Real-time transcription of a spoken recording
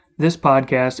This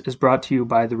podcast is brought to you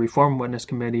by the Reformed Witness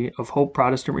Committee of Hope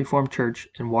Protestant Reformed Church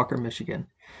in Walker, Michigan.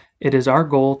 It is our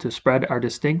goal to spread our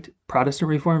distinct Protestant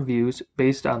Reformed views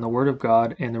based on the Word of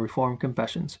God and the Reformed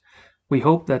Confessions. We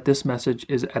hope that this message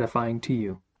is edifying to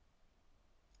you.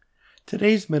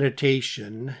 Today's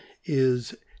meditation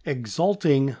is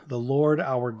Exalting the Lord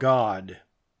our God.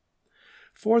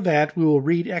 For that, we will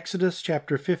read Exodus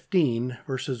chapter 15,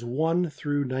 verses 1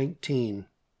 through 19.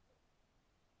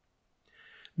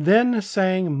 Then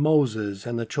sang Moses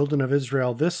and the children of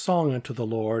Israel this song unto the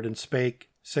Lord, and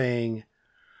spake, saying,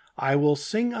 I will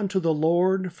sing unto the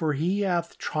Lord, for he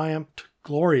hath triumphed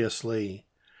gloriously.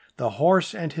 The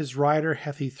horse and his rider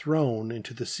hath he thrown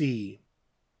into the sea.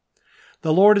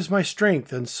 The Lord is my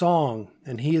strength and song,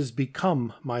 and he is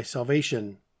become my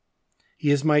salvation.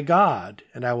 He is my God,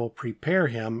 and I will prepare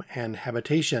him an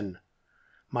habitation,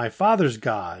 my father's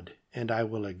God, and I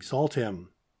will exalt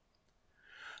him.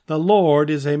 The Lord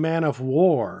is a man of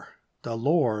war, the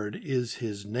Lord is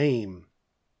his name.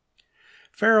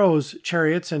 Pharaoh's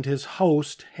chariots and his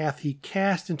host hath he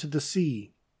cast into the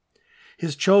sea.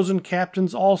 His chosen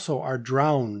captains also are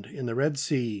drowned in the Red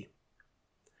Sea.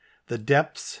 The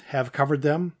depths have covered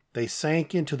them, they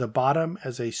sank into the bottom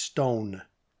as a stone.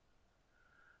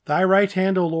 Thy right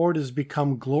hand, O Lord, is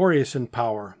become glorious in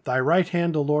power. Thy right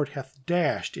hand, O Lord, hath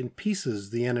dashed in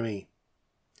pieces the enemy.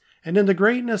 And in the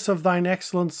greatness of thine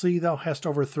excellency thou hast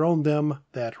overthrown them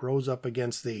that rose up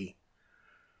against thee.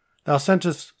 Thou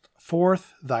sentest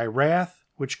forth thy wrath,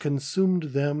 which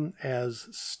consumed them as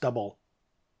stubble.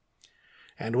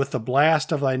 And with the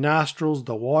blast of thy nostrils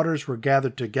the waters were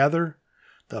gathered together,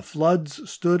 the floods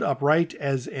stood upright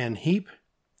as an heap,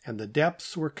 and the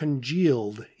depths were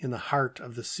congealed in the heart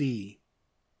of the sea.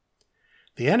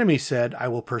 The enemy said, I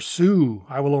will pursue,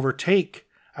 I will overtake,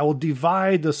 I will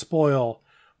divide the spoil.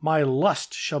 My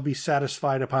lust shall be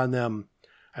satisfied upon them.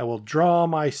 I will draw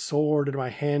my sword, and my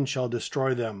hand shall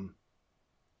destroy them.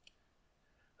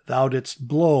 Thou didst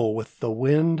blow with the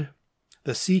wind.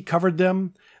 The sea covered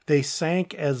them. They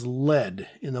sank as lead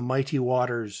in the mighty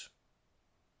waters.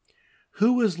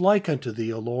 Who is like unto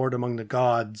thee, O Lord, among the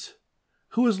gods?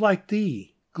 Who is like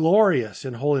thee, glorious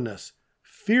in holiness,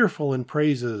 fearful in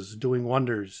praises, doing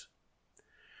wonders?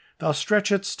 Thou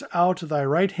stretchedst out thy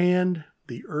right hand,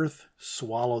 the earth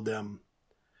swallowed them.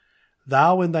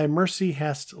 Thou in thy mercy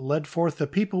hast led forth the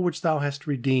people which thou hast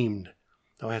redeemed.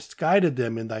 Thou hast guided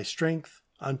them in thy strength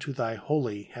unto thy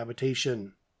holy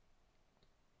habitation.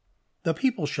 The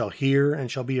people shall hear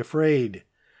and shall be afraid.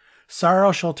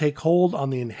 Sorrow shall take hold on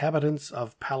the inhabitants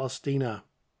of Palestina.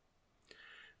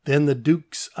 Then the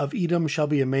dukes of Edom shall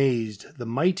be amazed. The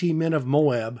mighty men of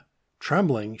Moab,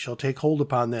 trembling, shall take hold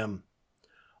upon them.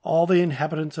 All the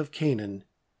inhabitants of Canaan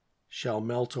shall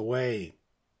melt away.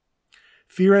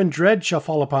 Fear and dread shall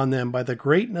fall upon them. By the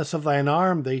greatness of thine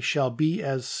arm they shall be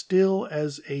as still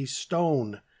as a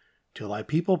stone, till thy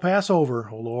people pass over,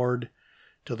 O Lord,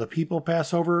 till the people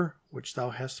pass over which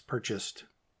thou hast purchased.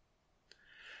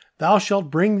 Thou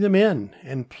shalt bring them in,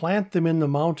 and plant them in the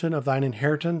mountain of thine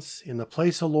inheritance, in the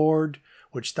place, O Lord,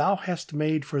 which thou hast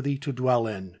made for thee to dwell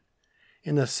in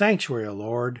the sanctuary, O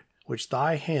Lord, which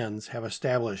thy hands have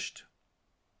established.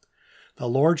 The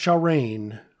Lord shall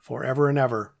reign for ever and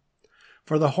ever.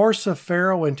 For the horse of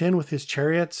Pharaoh went in with his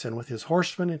chariots and with his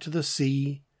horsemen into the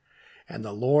sea, and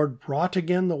the Lord brought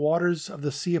again the waters of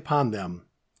the sea upon them.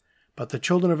 But the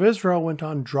children of Israel went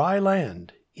on dry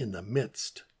land in the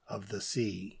midst of the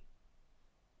sea.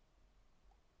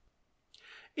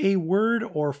 A word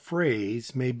or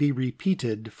phrase may be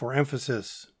repeated for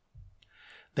emphasis.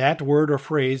 That word or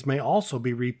phrase may also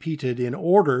be repeated in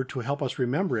order to help us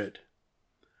remember it.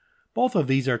 Both of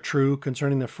these are true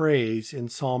concerning the phrase in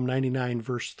Psalm 99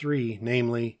 verse 3,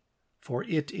 namely, for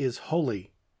it is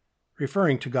holy,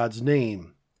 referring to God's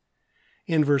name.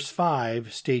 In verse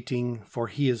 5, stating, for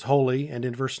he is holy, and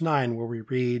in verse 9 where we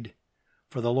read,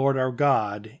 for the Lord our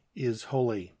God is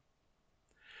holy.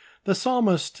 The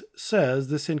psalmist says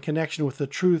this in connection with the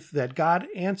truth that God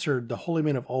answered the holy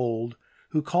men of old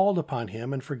who called upon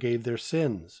him and forgave their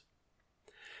sins.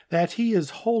 That he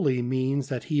is holy means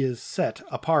that he is set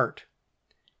apart.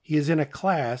 He is in a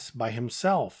class by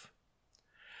himself.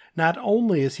 Not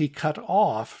only is he cut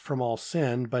off from all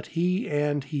sin, but he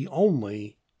and he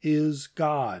only is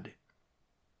God.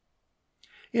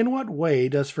 In what way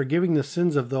does forgiving the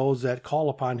sins of those that call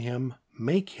upon him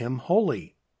make him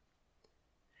holy?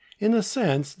 In the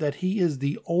sense that he is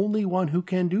the only one who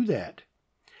can do that,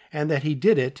 and that he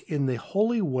did it in the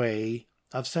holy way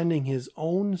of sending his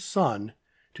own Son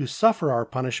to suffer our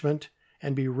punishment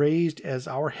and be raised as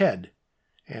our head,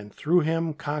 and through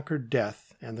him conquered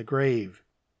death and the grave.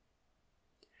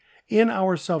 In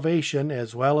our salvation,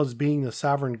 as well as being the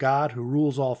sovereign God who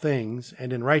rules all things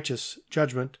and in righteous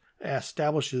judgment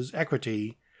establishes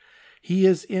equity, he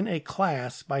is in a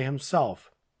class by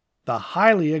himself, the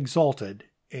highly exalted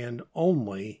and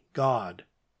only God.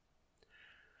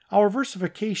 Our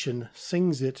versification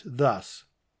sings it thus: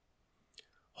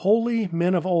 Holy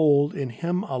men of old in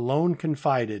him alone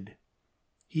confided.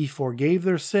 He forgave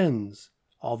their sins,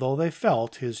 although they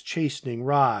felt his chastening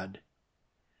rod.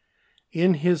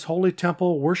 In his holy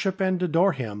temple worship and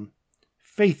adore him.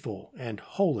 Faithful and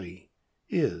holy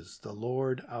is the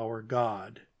Lord our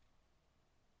God.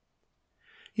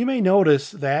 You may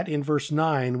notice that in verse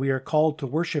 9 we are called to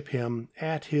worship him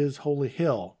at his holy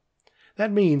hill.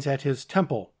 That means at his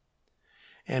temple.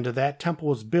 And that temple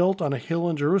was built on a hill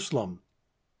in Jerusalem.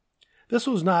 This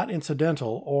was not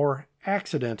incidental or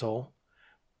accidental,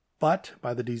 but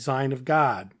by the design of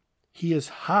God. He is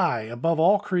high above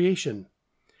all creation.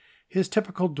 His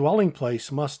typical dwelling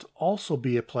place must also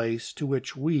be a place to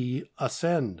which we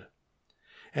ascend.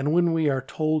 And when we are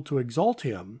told to exalt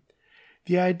him,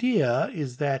 the idea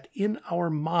is that in our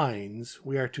minds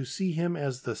we are to see him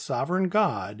as the sovereign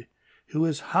God who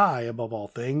is high above all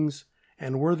things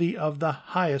and worthy of the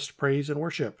highest praise and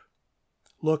worship.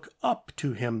 Look up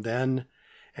to him then,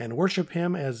 and worship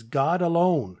him as God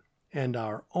alone and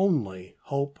our only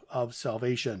hope of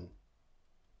salvation.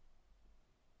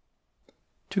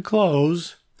 To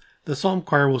close, the Psalm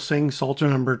Choir will sing Psalter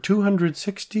number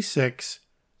 266,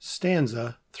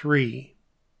 stanza 3.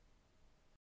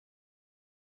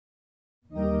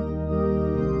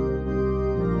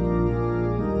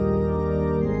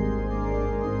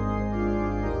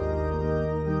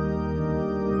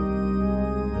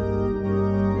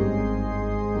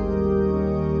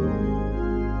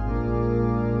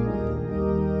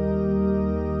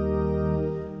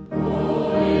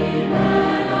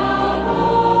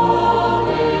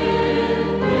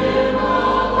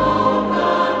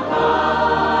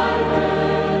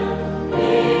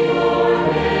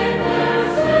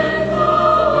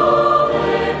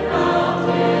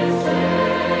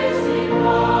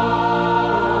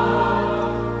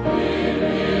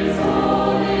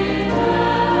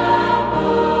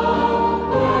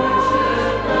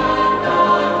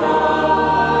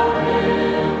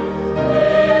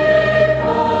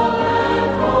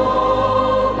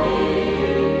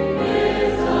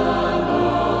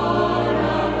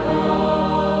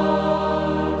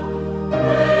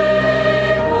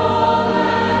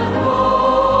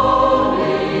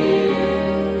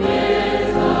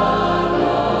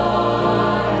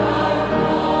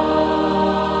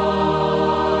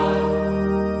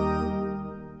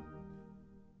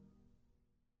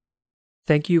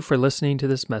 Thank you for listening to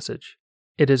this message.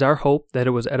 It is our hope that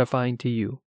it was edifying to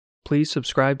you. Please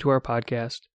subscribe to our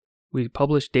podcast. We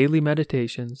publish daily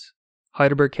meditations,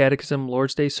 Heidelberg Catechism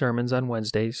Lord's Day sermons on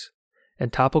Wednesdays,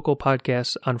 and topical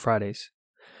podcasts on Fridays.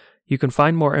 You can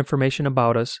find more information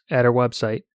about us at our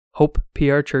website,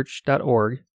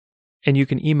 hopeprchurch.org, and you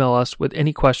can email us with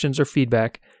any questions or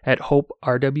feedback at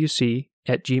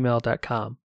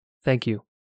hoperwc@gmail.com. Thank you.